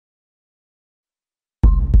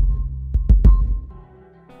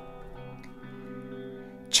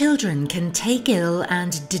Children can take ill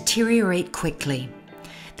and deteriorate quickly.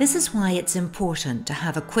 This is why it's important to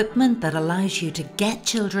have equipment that allows you to get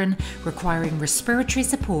children requiring respiratory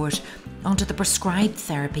support onto the prescribed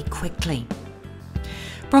therapy quickly.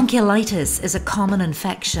 Bronchiolitis is a common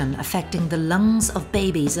infection affecting the lungs of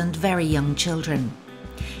babies and very young children.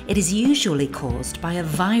 It is usually caused by a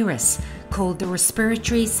virus called the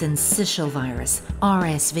Respiratory Syncytial Virus,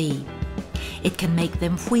 RSV. It can make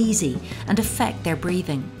them wheezy and affect their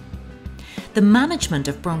breathing. The management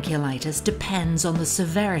of bronchiolitis depends on the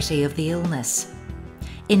severity of the illness.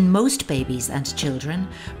 In most babies and children,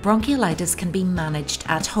 bronchiolitis can be managed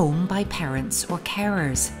at home by parents or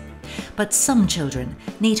carers, but some children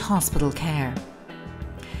need hospital care.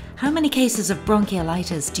 How many cases of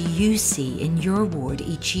bronchiolitis do you see in your ward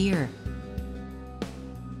each year?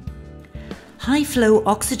 High-flow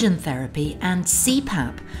oxygen therapy and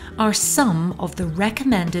CPAP are some of the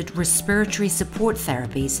recommended respiratory support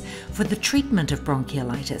therapies for the treatment of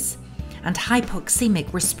bronchiolitis and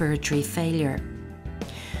hypoxemic respiratory failure.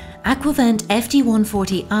 AquaVENT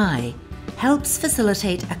FD140i helps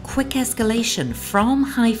facilitate a quick escalation from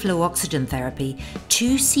high-flow oxygen therapy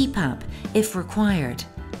to CPAP if required,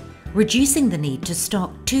 reducing the need to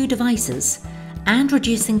stock two devices and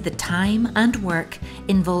reducing the time and work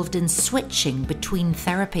involved in switching between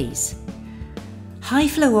therapies.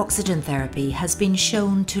 High-flow oxygen therapy has been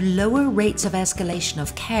shown to lower rates of escalation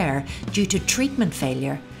of care due to treatment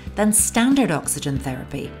failure than standard oxygen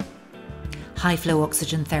therapy. High-flow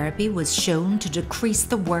oxygen therapy was shown to decrease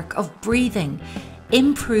the work of breathing,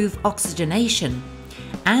 improve oxygenation,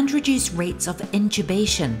 and reduce rates of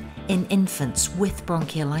intubation in infants with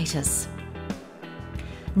bronchiolitis.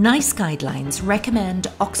 NICE guidelines recommend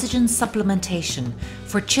oxygen supplementation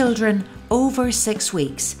for children over 6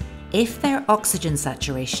 weeks if their oxygen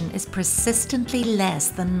saturation is persistently less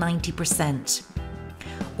than 90%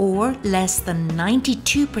 or less than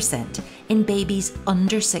 92% in babies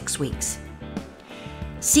under 6 weeks.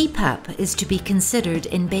 CPAP is to be considered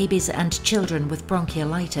in babies and children with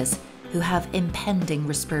bronchiolitis who have impending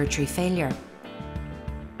respiratory failure.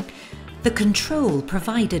 The control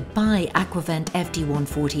provided by AquaVENT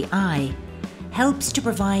FD140i helps to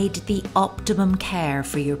provide the optimum care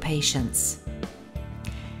for your patients.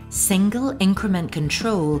 Single increment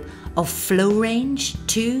control of flow range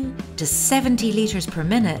 2 to 70 litres per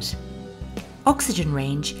minute. Oxygen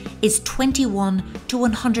range is 21 to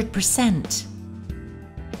 100%.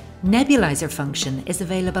 Nebulizer function is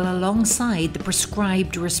available alongside the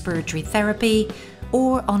prescribed respiratory therapy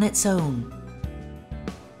or on its own.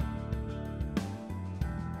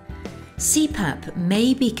 CPAP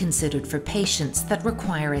may be considered for patients that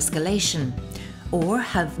require escalation or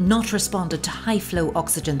have not responded to high-flow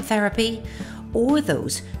oxygen therapy, or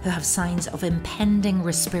those who have signs of impending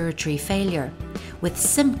respiratory failure with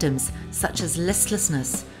symptoms such as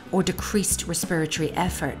listlessness or decreased respiratory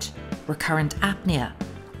effort, recurrent apnea,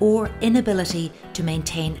 or inability to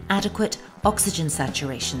maintain adequate oxygen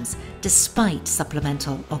saturations despite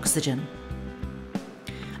supplemental oxygen.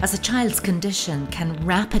 As a child's condition can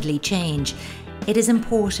rapidly change, it is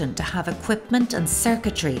important to have equipment and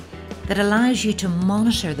circuitry that allows you to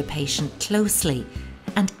monitor the patient closely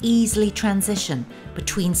and easily transition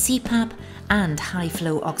between CPAP and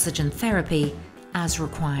high-flow oxygen therapy as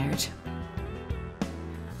required.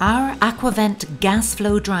 Our AquaVENT gas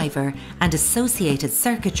flow driver and associated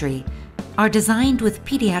circuitry are designed with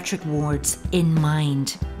paediatric wards in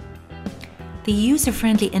mind. The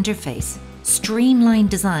user-friendly interface, streamlined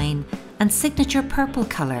design and signature purple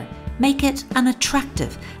colour make it an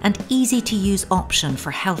attractive and easy-to-use option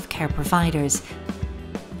for healthcare providers.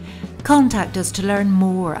 Contact us to learn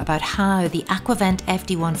more about how the AquaVENT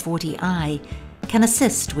FD140i can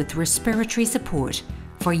assist with respiratory support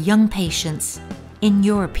for young patients in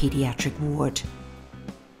your paediatric ward.